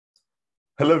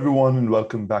Hello, everyone, and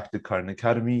welcome back to Karan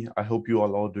Academy. I hope you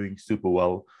all are doing super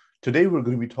well. Today, we're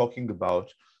going to be talking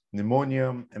about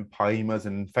pneumonia, empyemas,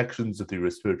 and infections of the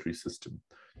respiratory system.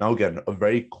 Now, again, a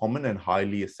very common and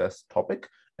highly assessed topic,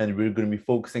 and we're going to be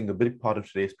focusing a big part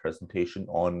of today's presentation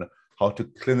on how to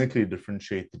clinically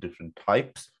differentiate the different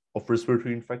types of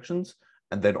respiratory infections,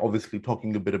 and then obviously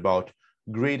talking a bit about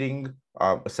grading,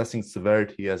 assessing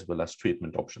severity, as well as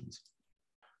treatment options.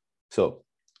 So,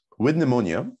 with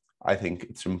pneumonia, I think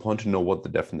it's important to know what the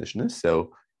definition is.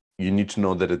 So you need to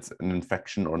know that it's an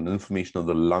infection or an inflammation of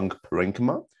the lung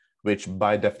parenchyma, which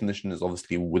by definition is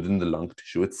obviously within the lung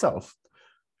tissue itself.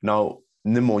 Now,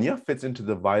 pneumonia fits into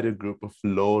the wider group of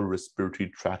lower respiratory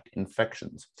tract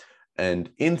infections. And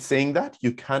in saying that,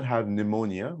 you can have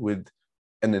pneumonia with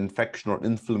an infection or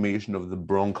inflammation of the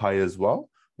bronchi as well.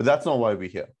 But that's not why we're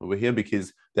here. We're here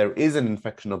because there is an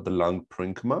infection of the lung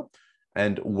parenchyma,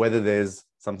 and whether there's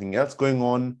something else going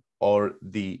on or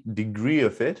the degree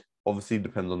of it obviously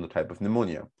depends on the type of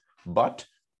pneumonia. But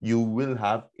you will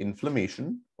have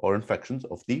inflammation or infections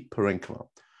of the parenchyma.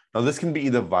 Now, this can be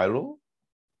either viral,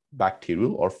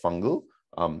 bacterial, or fungal,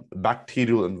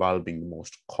 bacterial and viral being the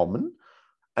most common.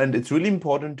 And it's really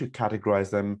important to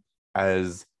categorize them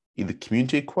as either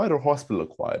community-acquired or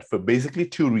hospital-acquired for basically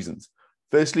two reasons.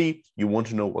 Firstly, you want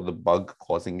to know what the bug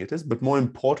causing it is, but more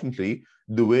importantly,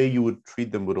 the way you would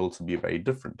treat them would also be very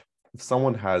different. If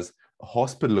someone has a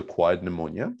hospital-acquired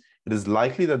pneumonia, it is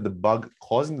likely that the bug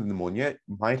causing the pneumonia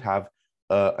might have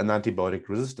an antibiotic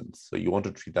resistance. So you want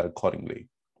to treat that accordingly.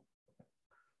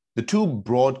 The two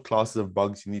broad classes of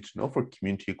bugs you need to know for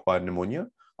community-acquired pneumonia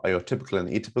are your typical and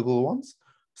atypical ones.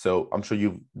 So I'm sure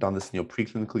you've done this in your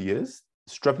preclinical years.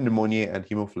 Strep pneumoniae and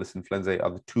Haemophilus influenzae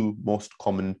are the two most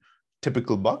common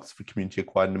typical bugs for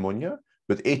community-acquired pneumonia,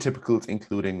 with atypicals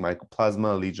including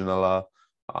Mycoplasma, Legionella,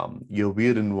 your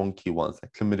weird and wonky ones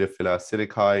like Chlamydia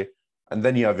phyllositicae, and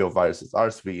then you have your viruses,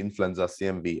 RSV, influenza,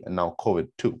 CMV, and now COVID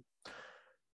too.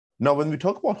 Now, when we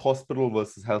talk about hospital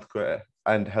versus healthcare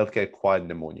and healthcare-acquired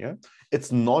pneumonia,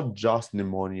 it's not just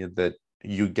pneumonia that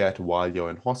you get while you're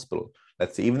in hospital.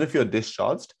 Let's say even if you're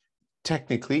discharged,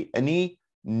 technically any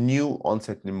new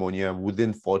onset pneumonia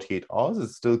within 48 hours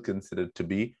is still considered to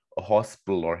be a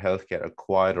hospital or healthcare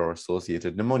acquired or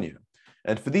associated pneumonia.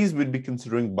 And for these, we'd be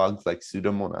considering bugs like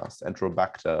Pseudomonas,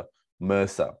 Enterobacter,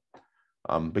 MRSA,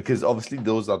 because obviously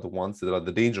those are the ones that are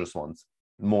the dangerous ones,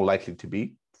 more likely to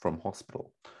be from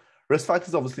hospital. Risk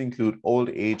factors obviously include old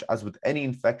age, as with any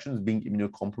infections being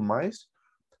immunocompromised.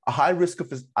 A high risk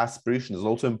of aspiration is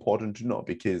also important to know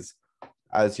because,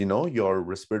 as you know, your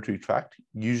respiratory tract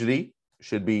usually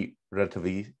should be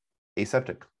relatively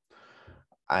aseptic.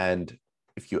 And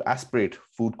if you aspirate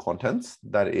food contents,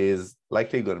 that is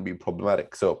likely going to be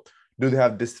problematic. So do they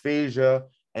have dysphagia,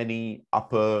 any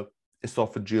upper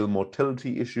esophageal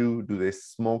motility issue? Do they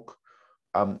smoke?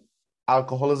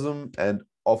 Alcoholism and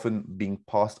often being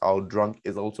passed out drunk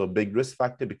is also a big risk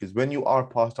factor, because when you are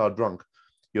passed out drunk,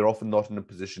 you're often not in a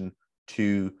position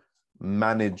to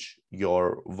manage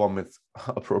your vomits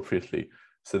appropriately.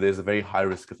 So there's a very high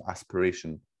risk of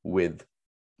aspiration with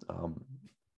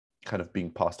kind of being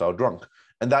passed out drunk.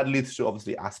 And that leads to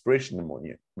obviously aspiration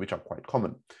pneumonia, which are quite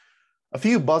common. A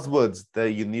few buzzwords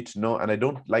that you need to know, and I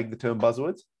don't like the term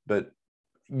buzzwords, but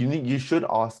you should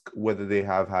ask whether they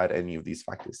have had any of these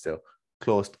factors. So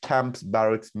closed camps,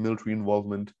 barracks, military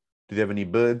involvement. Do they have any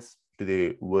birds? Do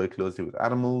they work closely with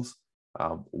animals?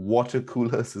 Water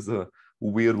coolers is a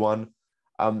weird one.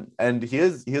 And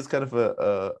here's kind of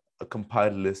a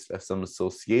compiled list of some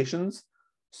associations.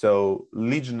 So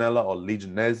Legionella or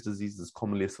Legionnaire's disease is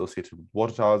commonly associated with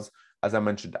water towers. As I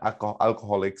mentioned,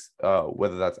 alcoholics,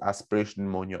 whether that's aspiration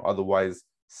pneumonia or otherwise,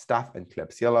 staph and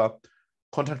Klebsiella.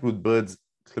 Contact with birds,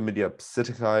 Chlamydia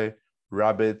psittaci,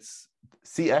 rabbits.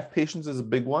 CF patients is a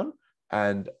big one.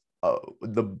 And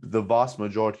the vast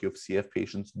majority of CF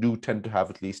patients do tend to have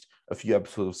at least a few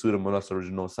episodes of Pseudomonas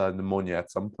aeruginosa pneumonia at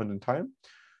some point in time.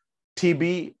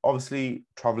 TB, obviously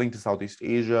traveling to Southeast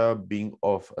Asia, being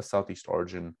of a Southeast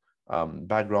origin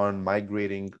background,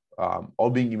 migrating, or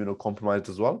being immunocompromised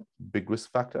as well, big risk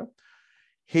factor.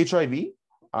 HIV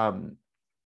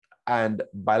and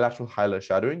bilateral hilar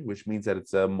shadowing, which means that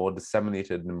it's a more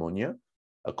disseminated pneumonia,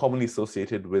 commonly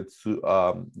associated with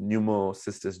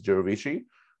pneumocystis jirovecii,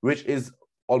 which is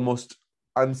almost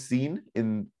unseen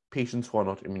in patients who are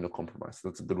not immunocompromised. So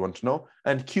that's a good one to know.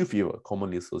 And Q fever,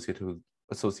 commonly associated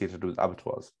with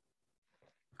abattoirs.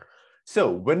 So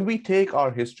when we take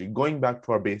our history, going back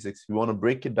to our basics, we want to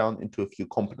break it down into a few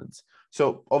components.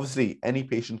 So obviously, any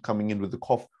patient coming in with a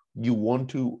cough, you want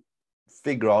to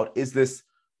figure out, is this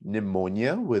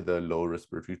pneumonia with a lower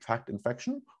respiratory tract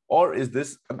infection, Or is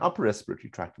this an upper respiratory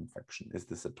tract infection? Is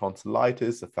this a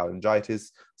tonsillitis, a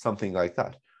pharyngitis, something like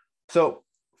that? So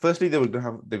firstly, they're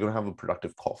going to have a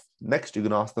productive cough. Next, you're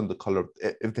going to ask them the color,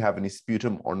 if they have any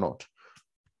sputum or not.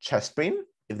 Chest pain,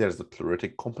 if there's a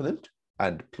pleuritic component,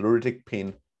 and pleuritic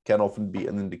pain can often be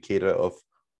an indicator of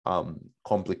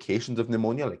complications of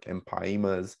pneumonia, like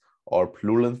empyemas or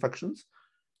pleural infections.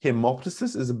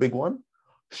 Hemoptysis is a big one.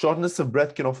 Shortness of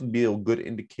breath can often be a good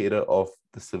indicator of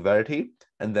the severity.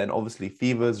 And then obviously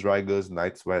fevers, rigors,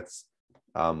 night sweats,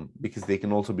 because they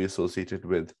can also be associated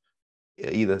with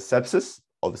either sepsis,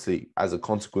 obviously as a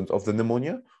consequence of the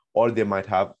pneumonia, or they might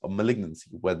have a malignancy,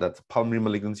 whether that's a pulmonary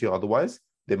malignancy or otherwise.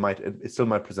 It still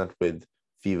might present with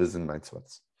fevers and night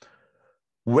sweats.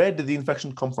 Where did the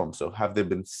infection come from? So have they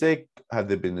been sick? Have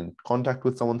they been in contact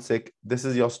with someone sick? This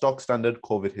is your stock standard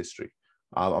COVID history.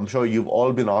 I'm sure you've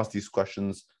all been asked these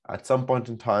questions at some point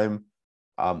in time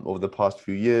over the past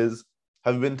few years.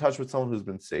 Have you been in touch with someone who's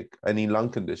been sick? Any lung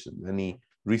conditions, any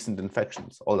recent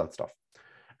infections, all that stuff.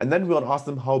 And then we want to ask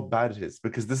them how bad it is,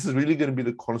 because this is really going to be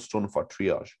the cornerstone of our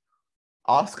triage.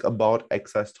 Ask about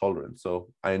exercise tolerance. So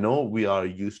I know we are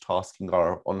used to asking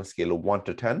on a scale of 1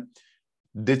 to 10.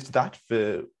 Ditch that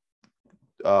for,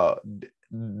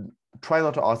 try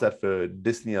not to ask that for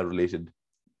dyspnea-related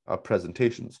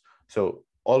presentations. So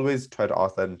always try to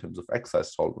ask that in terms of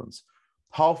exercise tolerance.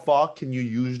 How far can you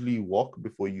usually walk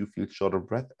before you feel short of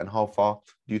breath? And how far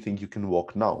do you think you can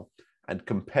walk now? And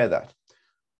compare that.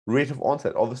 Rate of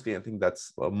onset, obviously, I think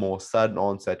that's a more sudden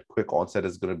onset. Quick onset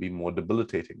is going to be more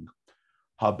debilitating.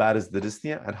 How bad is the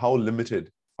dyspnea and how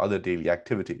limited are the daily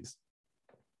activities?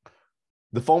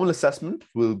 The formal assessment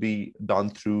will be done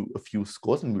through a few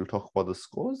scores, and we'll talk about the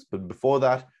scores. But before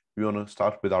that, we want to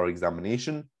start with our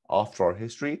examination after our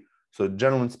history. So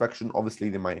general inspection, obviously,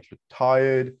 they might look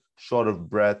tired, short of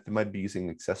breath. They might be using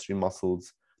accessory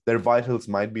muscles. Their vitals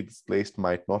might be displaced,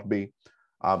 might not be.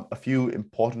 A few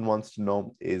important ones to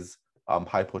know is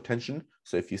hypotension.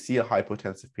 So if you see a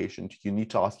hypotensive patient, you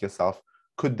need to ask yourself,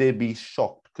 could they be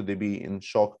shocked? Could they be in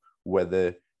shock,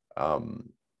 whether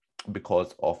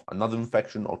because of another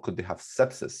infection, or could they have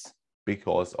sepsis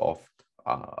because of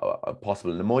a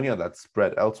possible pneumonia that's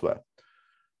spread elsewhere?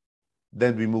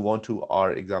 Then we move on to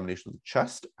our examination of the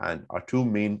chest, and our two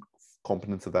main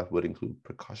components of that would include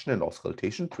percussion and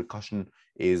auscultation. Percussion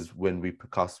is when we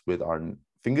percuss with our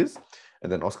fingers,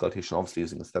 and then auscultation, obviously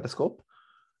using a stethoscope.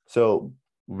 So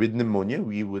with pneumonia,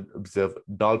 we would observe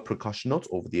dull percussion notes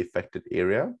over the affected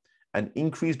area and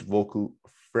increased vocal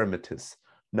fremitus.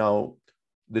 Now,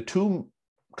 the two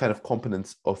kind of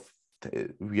components of,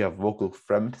 we have vocal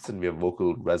fremitus and we have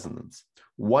vocal resonance.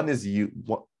 One is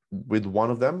with one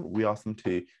of them, we ask them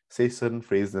to say certain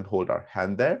phrases and hold our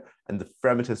hand there. And the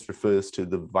fremitus refers to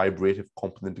the vibrative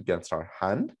component against our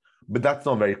hand, but that's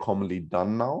not very commonly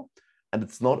done now. And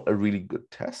it's not a really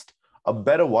good test. A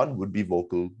better one would be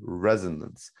vocal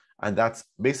resonance. And that's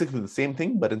basically the same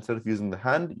thing, but instead of using the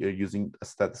hand, you're using a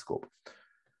stethoscope.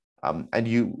 And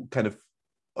you kind of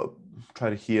try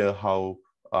to hear how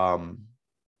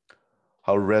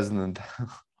resonant,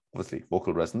 obviously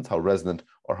vocal resonance, how resonant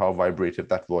or how vibrative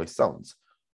that voice sounds.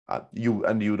 You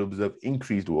would observe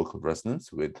increased vocal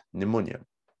resonance with pneumonia.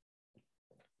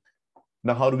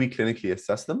 Now, how do we clinically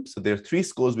assess them? So there are three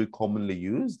scores we commonly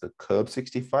use: the CURB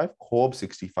 65, CORB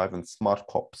 65, and SMART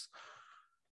COPS.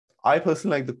 I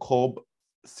personally like the CORB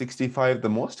 65 the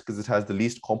most because it has the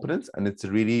least components and it's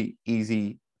a really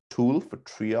easy tool for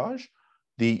triage.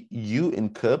 The U in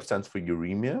CURB stands for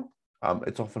uremia.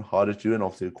 It's often harder to do and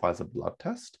obviously requires a blood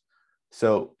test.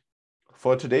 So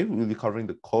for today, we'll be covering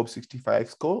the CORB 65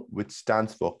 score, which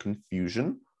stands for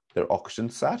confusion, their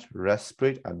oxygen sat,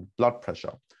 respirate, and blood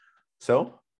pressure.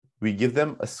 So we give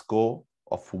them a score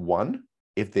of 1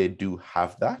 if they do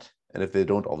have that. And if they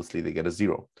don't, obviously they get a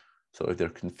 0. So if they're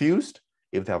confused,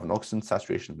 if they have an oxygen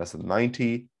saturation less than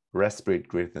 90, respirate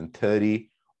greater than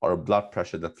 30, or a blood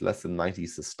pressure that's less than 90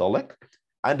 systolic,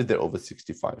 and if they're over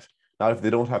 65. Now, if they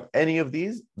don't have any of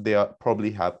these, they probably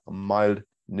have a mild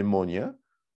pneumonia,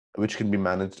 which can be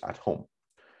managed at home.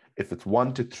 If it's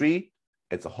 1 to 3,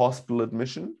 it's a hospital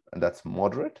admission, and that's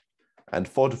moderate. And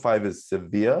 4 to 5 is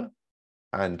severe,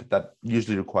 and that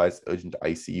usually requires urgent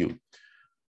ICU.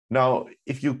 Now,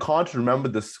 if you can't remember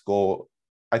the score,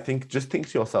 I think just think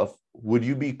to yourself, would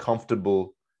you be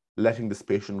comfortable letting this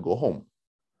patient go home?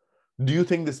 Do you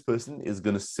think this person is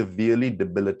going to severely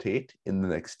debilitate in the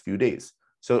next few days?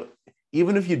 So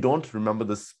even if you don't remember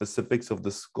the specifics of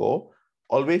the score,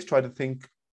 always try to think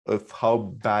of how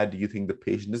bad you think the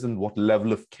patient is and what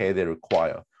level of care they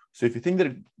require. So if you think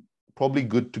they're probably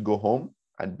good to go home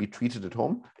and be treated at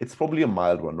home, it's probably a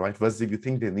mild one, right? Versus if you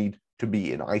think they need to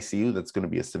be in ICU, that's going to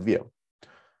be a severe.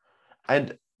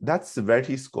 And that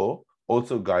severity score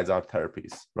also guides our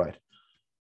therapies, right?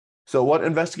 So what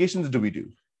investigations do we do?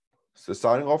 So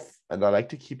starting off, and I like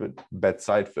to keep it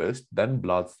bedside first, then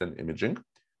bloods, then imaging.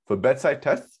 For bedside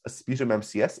tests, a sputum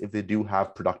MCS, if they do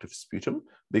have productive sputum,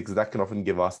 because that can often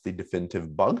give us the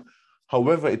definitive bug.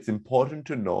 However, it's important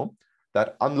to know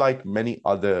that unlike many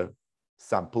other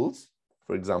samples,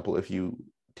 for example, if you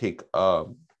take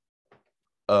an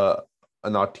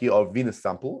RT or venous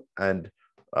sample and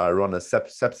run a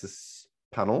sepsis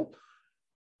panel,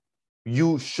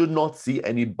 you should not see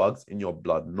any bugs in your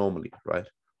blood normally, right?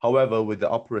 However, with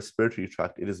the upper respiratory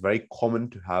tract, it is very common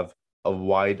to have a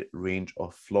wide range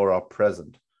of flora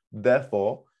present.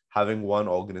 Therefore, having one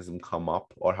organism come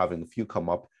up or having a few come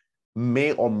up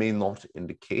may or may not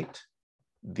indicate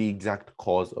the exact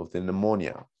cause of the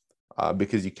pneumonia,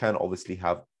 because you can obviously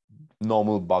have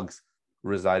normal bugs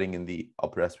residing in the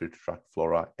upper respiratory tract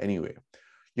flora anyway.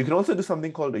 You can also do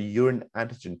something called a urine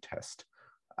antigen test.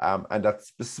 And that's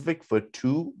specific for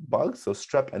two bugs. So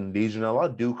strep and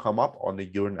Legionella do come up on the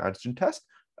urine antigen test.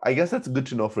 I guess that's good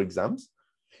to know for exams.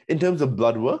 In terms of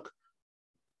blood work,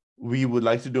 we would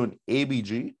like to do an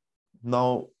ABG.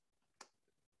 Now,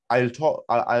 I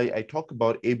talk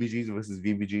about ABGs versus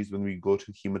VBGs when we go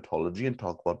to hematology and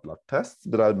talk about blood tests,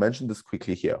 but I'll mention this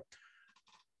quickly here.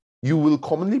 You will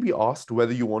commonly be asked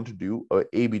whether you want to do an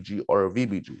ABG or a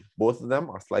VBG. Both of them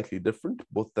are slightly different.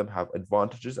 Both of them have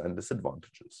advantages and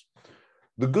disadvantages.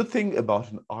 The good thing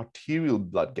about an arterial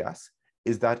blood gas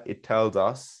is that it tells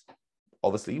us,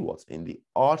 obviously, what's in the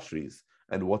arteries.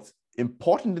 And what's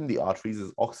important in the arteries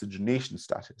is oxygenation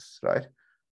status, right?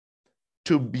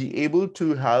 To be able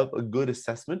to have a good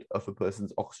assessment of a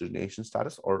person's oxygenation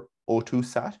status, or O2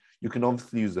 sat, you can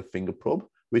obviously use a finger probe,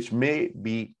 which may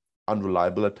be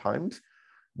unreliable at times,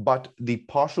 but the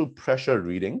partial pressure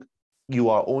reading, you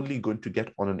are only going to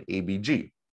get on an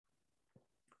ABG.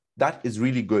 That is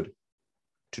really good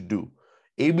to do.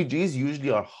 ABGs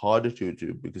usually are harder to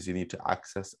do because you need to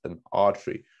access an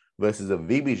artery, versus a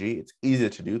VBG, it's easier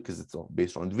to do because it's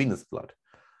based on venous blood.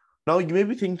 Now, you may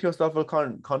be thinking to yourself, well,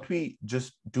 can't we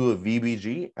just do a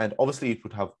VBG? And obviously it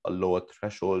would have a lower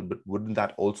threshold, but wouldn't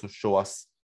that also show us,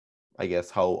 I guess,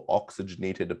 how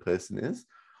oxygenated a person is?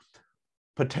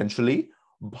 Potentially.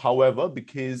 However,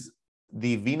 because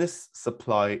the venous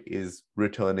supply is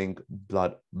returning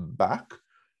blood back,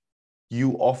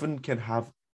 you often can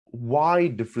have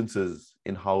wide differences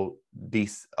in how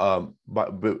these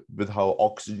with how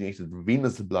oxygenated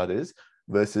venous blood is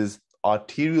versus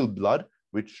arterial blood,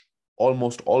 which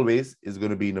almost always is going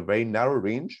to be in a very narrow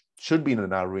range, should be in a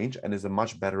narrow range, and is a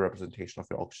much better representation of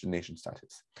your oxygenation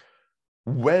status.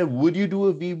 Where would you do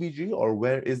a VBG, or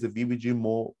where is the VBG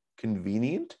more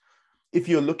convenient? If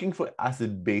you're looking for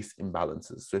acid-base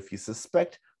imbalances, so if you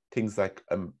suspect things like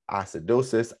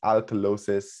acidosis,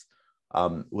 alkalosis,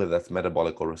 whether that's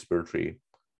metabolic or respiratory,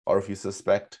 or if you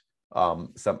suspect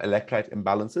some electrolyte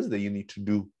imbalances that you need to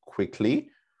do quickly,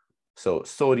 so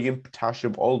sodium,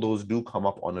 potassium, all those do come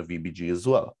up on a VBG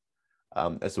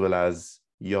as well as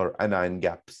your anion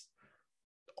gaps.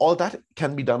 All that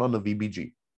can be done on a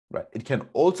VBG, right? It can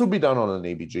also be done on an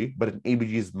ABG, but an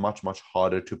ABG is much, much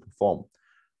harder to perform.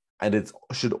 And it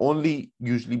should only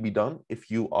usually be done if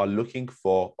you are looking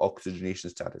for oxygenation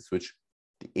status, which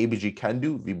the ABG can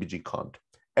do, VBG can't.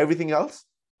 Everything else,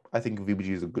 I think VBG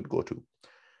is a good go-to.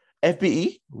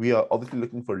 FBE, we are obviously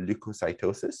looking for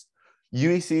leukocytosis.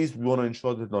 UECs, we want to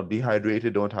ensure they're not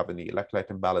dehydrated, don't have any electrolyte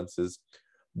imbalances.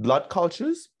 Blood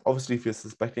cultures, obviously, if you're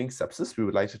suspecting sepsis, we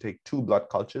would like to take 2 blood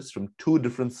cultures from 2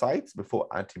 different sites before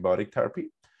antibiotic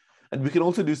therapy. And we can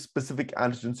also do specific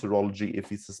antigen serology if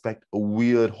we suspect a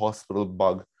weird hospital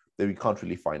bug that we can't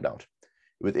really find out.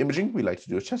 With imaging, we like to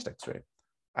do a chest x-ray.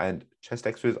 And chest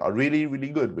x-rays are really, really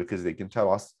good because they can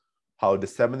tell us how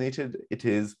disseminated it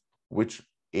is, which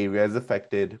area is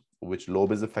affected, which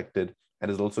lobe is affected, and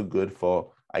is also good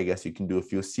for, I guess you can do a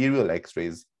few serial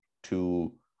x-rays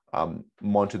to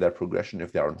monitor their progression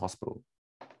if they are in hospital.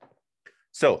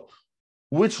 So,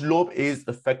 which lobe is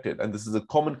affected? And this is a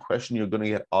common question you're going to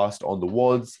get asked on the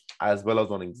wards as well as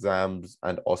on exams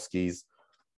and OSCEs.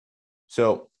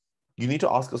 So you need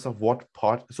to ask yourself what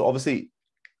part. So obviously,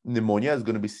 pneumonia is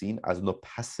going to be seen as an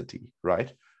opacity,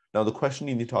 right? Now, the question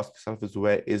you need to ask yourself is,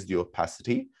 where is the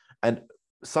opacity? And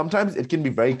sometimes it can be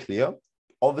very clear.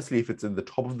 Obviously, if it's in the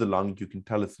top of the lung, you can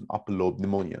tell it's an upper lobe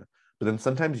pneumonia. But then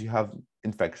sometimes you have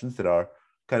infections that are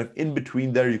kind of in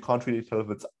between there. You can't really tell if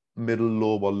it's middle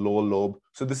lobe or lower lobe.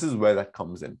 So this is where that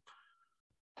comes in.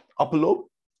 Upper lobe,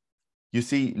 you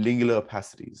see lingular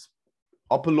opacities.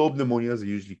 Upper lobe pneumonias are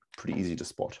usually pretty easy to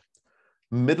spot.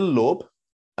 Middle lobe,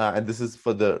 and this is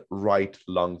for the right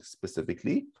lung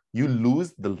specifically, you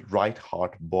lose the right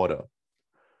heart border.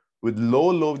 With low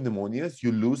lobe pneumonias,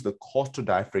 you lose the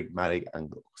costodiaphragmatic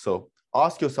angle. So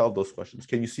ask yourself those questions.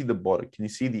 Can you see the border? Can you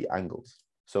see the angles?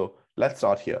 So let's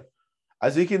start here.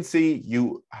 As you can see,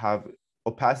 you have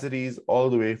opacities all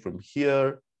the way from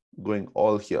here, going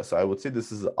all here. So I would say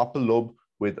this is the upper lobe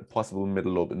with a possible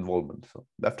middle lobe involvement. So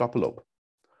left upper lobe.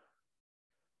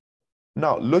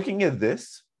 Now, looking at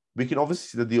this, we can obviously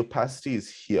see that the opacity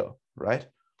is here, right?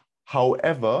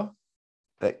 However,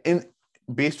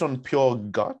 based on pure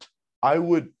gut, I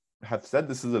would have said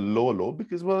this is a lower lobe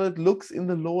because, well, it looks in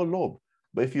the lower lobe.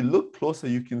 But if you look closer,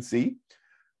 you can see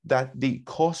that the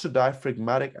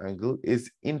costodiaphragmatic angle is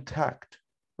intact,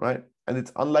 right? And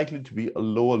it's unlikely to be a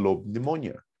lower lobe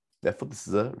pneumonia. Therefore, this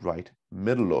is a right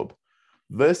middle lobe.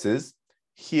 Versus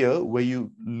here, where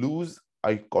you lose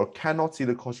or cannot see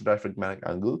the costodiaphragmatic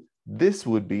angle, this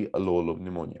would be a lower lobe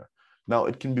pneumonia. Now,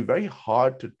 it can be very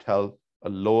hard to tell a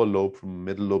lower lobe from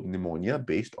middle lobe pneumonia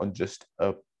based on just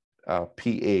a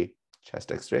PA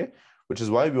chest x-ray, which is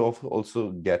why we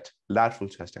also get lateral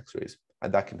chest x-rays,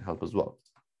 and that can help as well.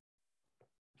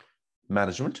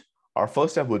 Management. Our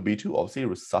first step would be to obviously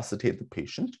resuscitate the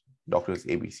patient, doctors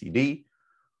ABCD.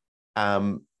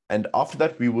 And after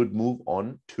that, we would move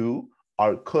on to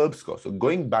our curb score. So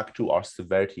going back to our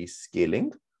severity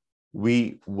scaling,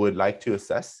 we would like to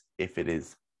assess if it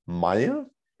is mild,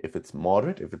 if it's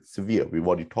moderate, if it's severe. We've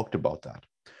already talked about that.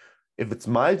 If it's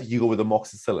mild, you go with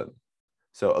amoxicillin.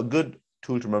 So a good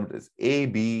tool to remember is A,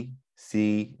 B,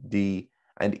 C, D,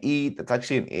 and E. That's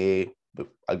actually an A, but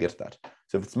I'll get to that.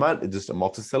 So if it's mild, it's just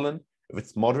amoxicillin. If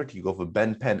it's moderate, you go for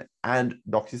benpen and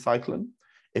doxycycline.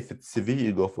 If it's severe,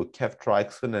 you go for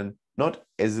ceftriaxone and not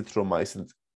azithromycin,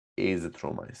 it's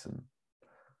azithromycin.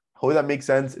 Hope that makes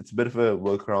sense. It's a bit of a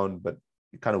workaround, but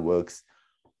it kind of works.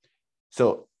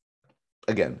 So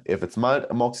again, if it's mild,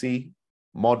 amoxy,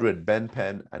 moderate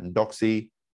benpen and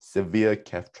doxy, severe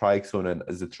ceftriaxone and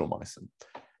azithromycin.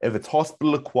 If it's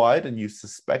hospital acquired and you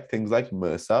suspect things like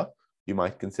MRSA, you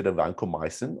might consider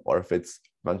vancomycin, or if it's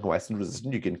vancomycin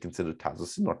resistant, you can consider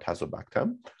tazocin or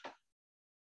tazobactam.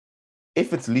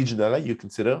 If it's Legionella, you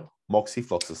consider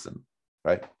moxifloxacin,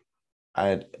 right?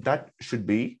 And that should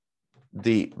be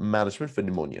the management for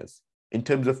pneumonias. In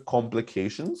terms of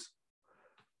complications,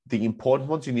 the important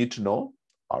ones you need to know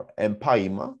are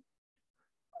empyema,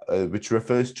 which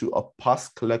refers to a pus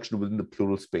collection within the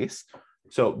pleural space.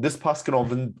 So this pus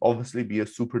can obviously be a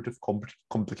suppurative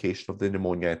complication of the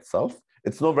pneumonia itself.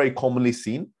 It's not very commonly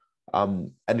seen,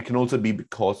 and it can also be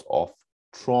because of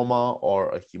trauma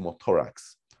or a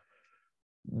hemothorax.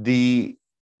 The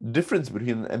difference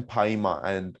between an empyema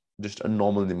and just a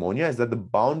normal pneumonia is that the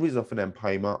boundaries of an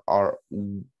empyema are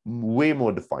way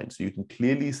more defined. So you can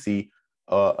clearly see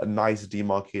a nice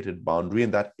demarcated boundary,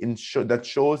 and that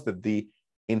shows that the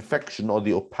infection or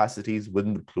the opacity is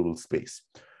within the pleural space.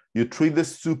 You treat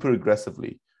this super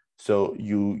aggressively. So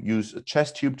you use a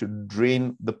chest tube to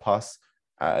drain the pus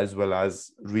as well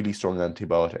as really strong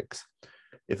antibiotics.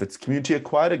 If it's community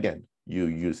acquired, again, you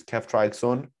use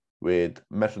ceftriaxone with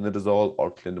metronidazole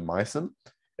or clindamycin.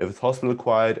 If it's hospital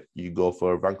acquired, you go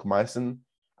for vancomycin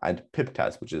and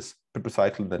piptaz, which is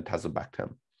piperacillin and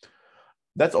tazobactam.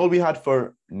 That's all we had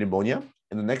for pneumonia.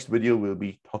 In the next video, we'll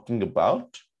be talking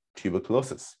about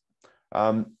tuberculosis.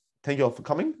 Thank you all for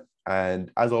coming.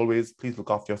 And as always, please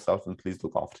look after yourself and please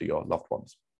look after your loved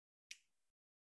ones.